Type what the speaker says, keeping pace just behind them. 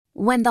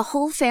When the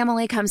whole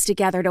family comes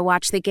together to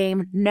watch the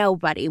game,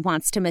 nobody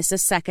wants to miss a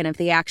second of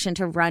the action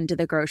to run to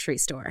the grocery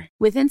store.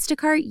 With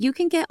Instacart, you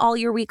can get all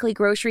your weekly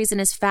groceries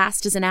in as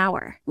fast as an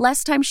hour.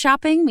 Less time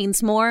shopping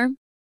means more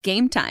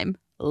game time.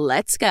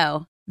 Let's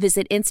go.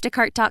 Visit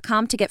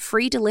instacart.com to get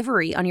free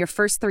delivery on your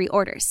first 3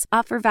 orders.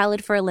 Offer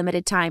valid for a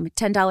limited time.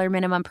 $10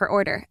 minimum per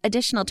order.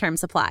 Additional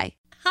terms apply.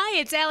 Hi,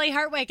 it's Allie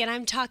Hartwig, and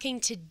I'm talking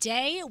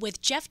today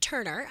with Jeff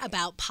Turner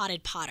about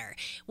Potted Potter,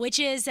 which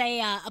is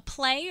a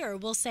play, or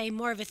we'll say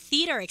more of a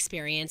theater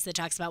experience that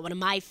talks about one of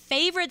my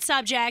favorite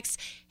subjects,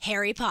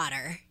 Harry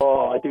Potter.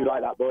 Oh, I do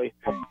like that boy.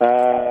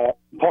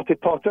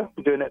 Potted Potter,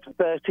 been doing it for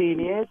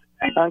 13 years,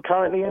 and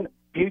currently in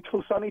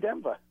beautiful sunny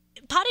Denver.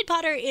 Potted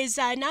Potter is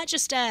not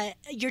just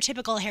your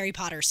typical Harry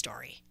Potter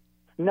story.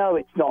 No,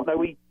 it's not.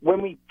 No,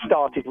 when we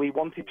started, we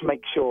wanted to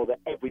make sure that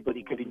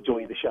everybody could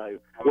enjoy the show,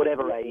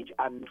 whatever age,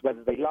 and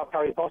whether they love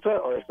Harry Potter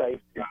or if they've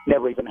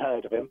never even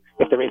heard of him,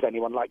 if there is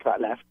anyone like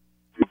that left.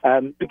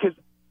 Because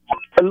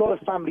a lot of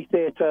family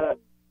theatre,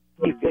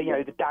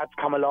 the dads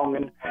come along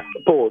and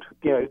bored.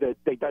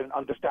 They don't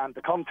understand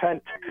the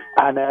content,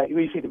 and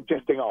we see them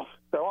drifting off.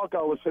 So our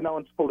goal was for no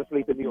one to fall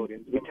asleep in the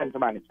audience. We tend to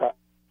manage that.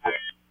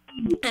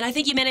 And I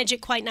think you manage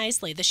it quite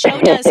nicely. The show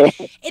does,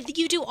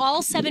 you do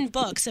all 7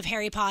 books of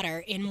Harry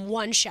Potter in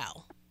one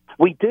show.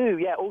 We do,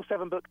 yeah, all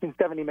 7 books in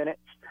 70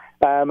 minutes.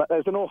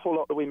 There's an awful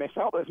lot that we miss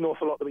out. There's an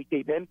awful lot that we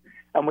keep in.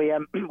 And we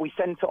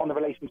centre on the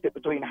relationship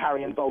between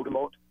Harry and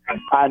Voldemort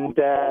and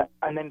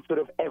then sort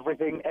of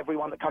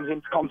everyone that comes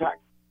into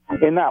contact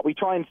in that. We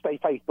try and stay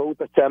faithful,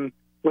 but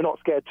we're not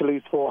scared to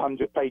lose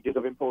 400 pages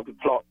of important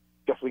plot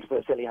just to put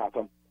a silly hat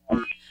on.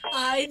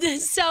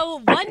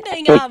 So one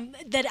thing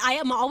that I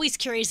am always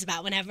curious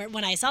about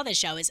when I saw this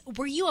show is,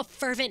 were you a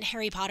fervent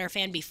Harry Potter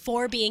fan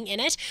before being in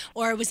it,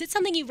 or was it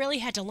something you really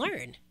had to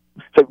learn?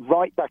 So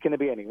right back in the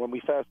beginning, when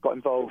we first got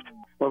involved,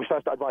 when we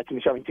first started writing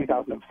the show in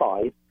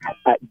 2005,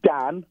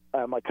 Dan,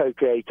 my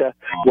co-creator,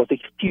 was a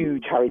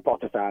huge Harry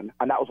Potter fan,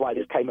 and that was why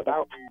this came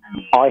about.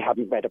 I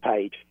hadn't read a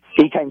page.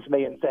 He came to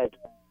me and said,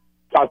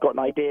 I've got an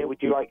idea,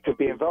 would you like to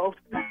be involved?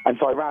 And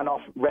so I ran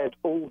off, read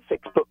all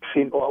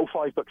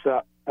 5 books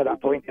at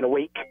that point in a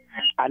week,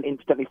 and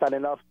instantly fell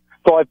in love.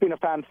 So I've been a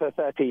fan for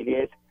 13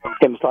 years,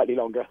 him slightly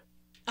longer.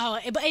 Oh,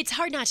 but it's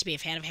hard not to be a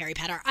fan of Harry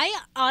Potter. I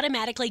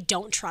automatically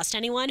don't trust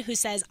anyone who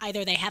says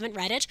either they haven't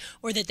read it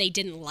or that they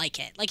didn't like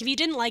it. Like, if you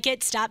didn't like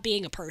it, stop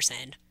being a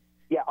person.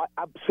 Yeah, I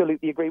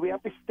absolutely agree. We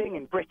have this thing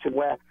in Britain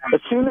where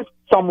as soon as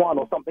someone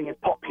or something is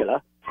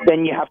popular,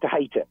 then you have to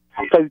hate it.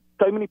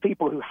 So many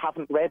people who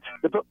haven't read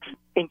the books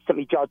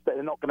instantly judge that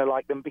they're not going to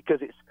like them because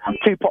it's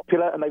too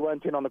popular and they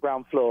weren't in on the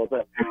ground floor.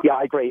 But yeah,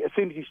 I agree. As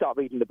soon as you start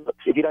reading the books,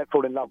 if you don't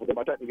fall in love with them,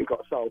 I don't think you've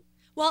got a soul.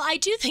 Well, I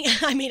do think,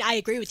 I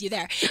agree with you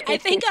there. I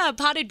think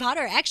Potted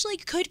Potter actually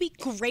could be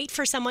great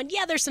for someone.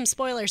 Yeah, there's some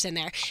spoilers in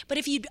there. But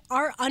if you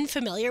are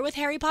unfamiliar with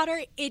Harry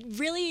Potter,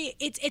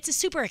 it's a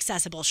super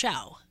accessible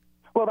show.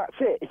 Well, that's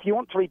it. If you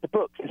want to read the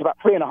books, it's about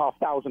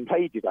 3,500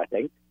 pages, I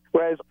think,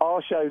 whereas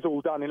our show's all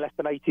done in less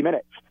than 80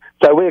 minutes.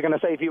 So we're going to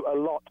save you a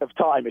lot of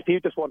time. If you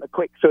just want a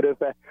quick sort of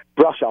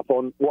brush up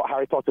on what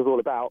Harry Potter's all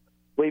about,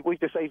 we've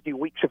just saved you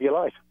weeks of your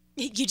life.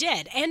 You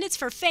did, and it's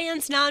for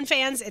fans,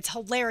 non-fans. It's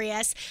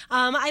hilarious.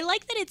 I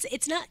like that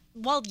it's not,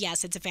 well,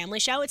 yes, it's a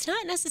family show. It's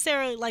not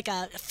necessarily like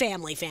a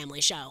family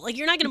show. Like,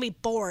 you're not going to be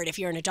bored if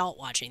you're an adult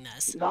watching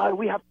this. No,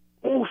 we have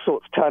all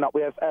sorts turn up.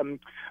 We have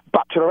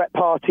bachelorette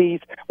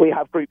parties. We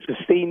have groups of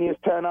seniors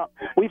turn up.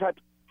 We've had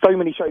so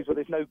many shows where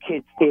there's no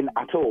kids in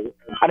at all.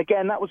 And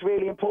again, that was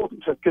really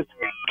important to us because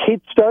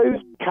kids' shows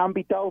can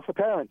be dull for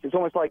parents. It's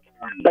almost like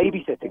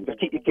babysitting. Just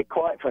keep your kid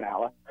quiet for an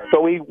hour.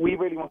 But we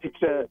really wanted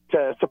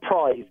to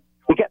surprise.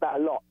 We get that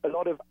a lot. A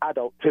lot of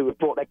adults who have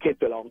brought their kids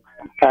along,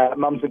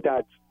 mums and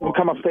dads, will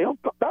come up and say, oh,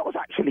 God, that was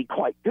actually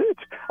quite good.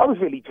 I was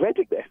really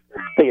dreading this.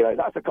 So,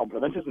 that's a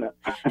compliment, isn't it?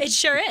 It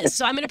sure is.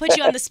 So I'm going to put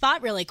you on the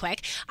spot really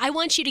quick. I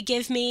want you to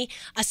give me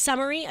a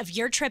summary of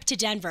your trip to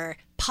Denver,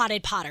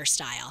 Potted Potter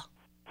style.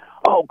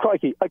 Oh,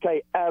 crikey.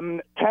 Okay,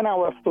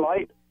 10-hour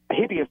flight,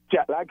 hideous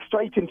jet lag,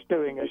 straight into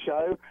doing a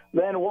show,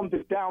 then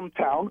wandered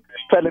downtown,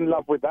 fell in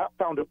love with that,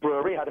 found a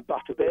brewery, had a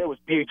butterbeer, was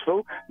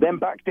beautiful, then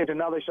back, did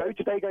another show,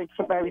 today going to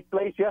St Mary's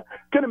Glacier,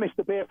 going to miss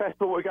the beer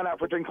festival, we're going out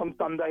for a drink on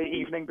Sunday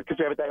evening because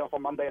we have a day off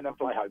on Monday and then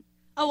fly home.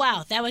 Oh,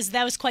 wow, that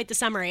was quite the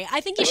summary.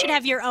 I think you should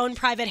have your own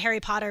private Harry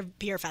Potter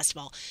beer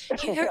festival.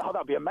 Oh,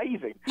 that'd be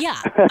amazing.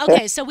 Yeah.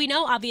 Okay, so we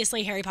know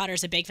obviously Harry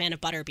Potter's a big fan of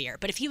butterbeer,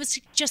 but if he was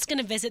just going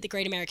to visit the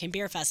Great American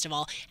Beer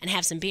Festival and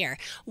have some beer,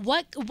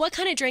 what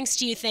kind of drinks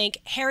do you think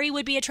Harry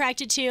would be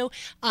attracted to,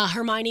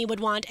 Hermione would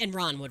want, and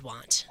Ron would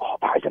want? Oh,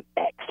 that is an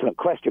excellent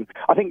question.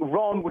 I think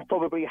Ron would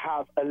probably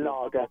have a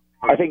lager.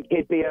 I think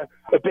he'd be a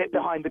bit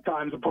behind the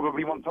times and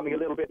probably want something a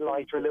little bit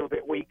lighter, a little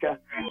bit weaker.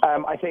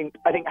 I think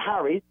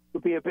Harry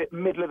would be a bit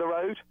middle of the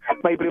road,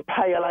 maybe a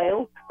pale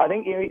ale. I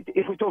think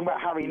if we're talking about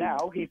Harry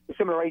now, he's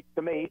similar age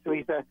to me, so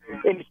he's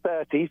in his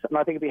 30s, and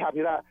I think he'd be happy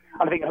with that.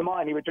 And I think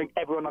Hermione would drink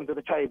everyone under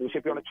the table.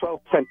 She'd be on a 12%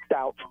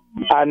 stout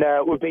and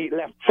would be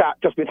left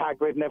sat just with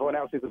Hagrid and everyone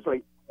else is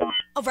asleep.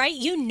 Oh, right?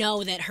 You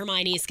know that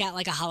Hermione's got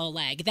like a hollow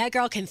leg. That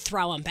girl can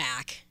throw him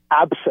back.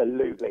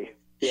 Absolutely,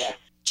 yeah.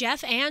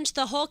 Jeff and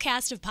the whole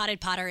cast of Potted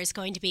Potter is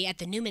going to be at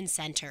the Newman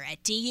Center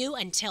at DU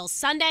until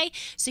Sunday,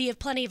 so you have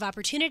plenty of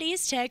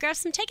opportunities to grab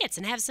some tickets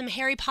and have some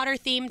Harry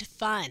Potter-themed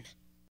fun.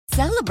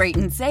 Celebrate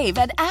and save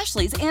at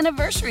Ashley's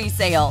Anniversary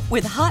Sale.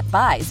 With Hot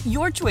Buys,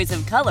 your choice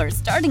of colors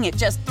starting at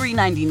just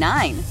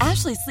 $3.99.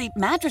 Ashley Sleep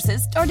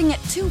mattresses starting at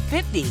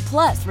 $2.50.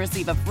 Plus,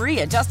 receive a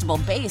free adjustable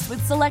base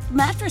with select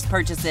mattress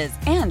purchases.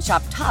 And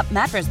shop top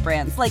mattress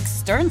brands like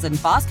Stearns &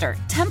 Foster,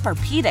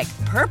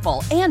 Tempur-Pedic,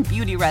 Purple, and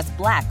Beautyrest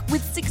Black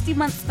with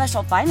 60-month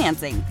special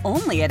financing.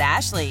 Only at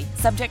Ashley.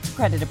 Subject to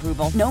credit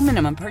approval. No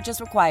minimum purchase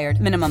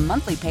required. Minimum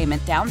monthly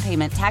payment, down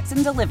payment, tax,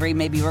 and delivery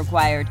may be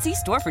required. See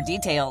store for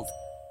details.